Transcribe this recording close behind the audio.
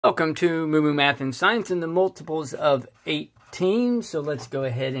Welcome to MooMooMath and Science and the multiples of 18. So let's go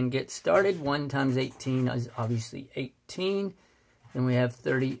ahead and get started. 1 times 18 is obviously 18. Then we have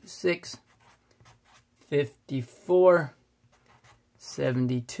 36, 54,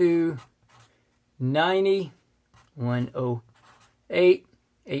 72, 90, 108.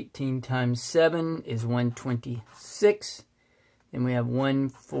 18 times 7 is 126. Then we have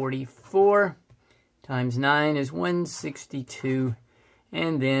 144 times 9 is 162.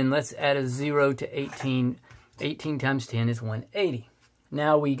 And then let's add a 0 to 18. 18 times 10 is 180.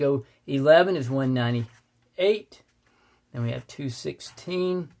 Now we go 11 is 198. Then we have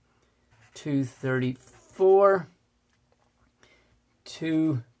 216, 234,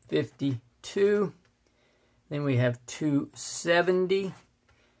 252. Then we have 270.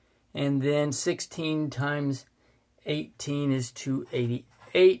 And then 16 times 18 is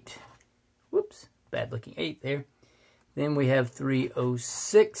 288. Whoops, bad looking 8 there. Then we have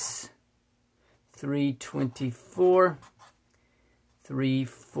 306, 324,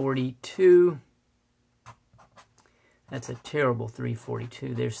 342. That's a terrible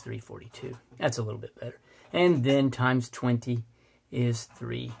 342. There's 342. That's a little bit better. And then times 20 is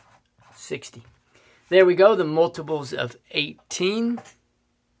 360. There we go, the multiples of 18.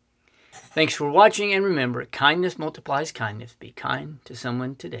 Thanks for watching, and remember, kindness multiplies kindness. Be kind to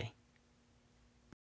someone today.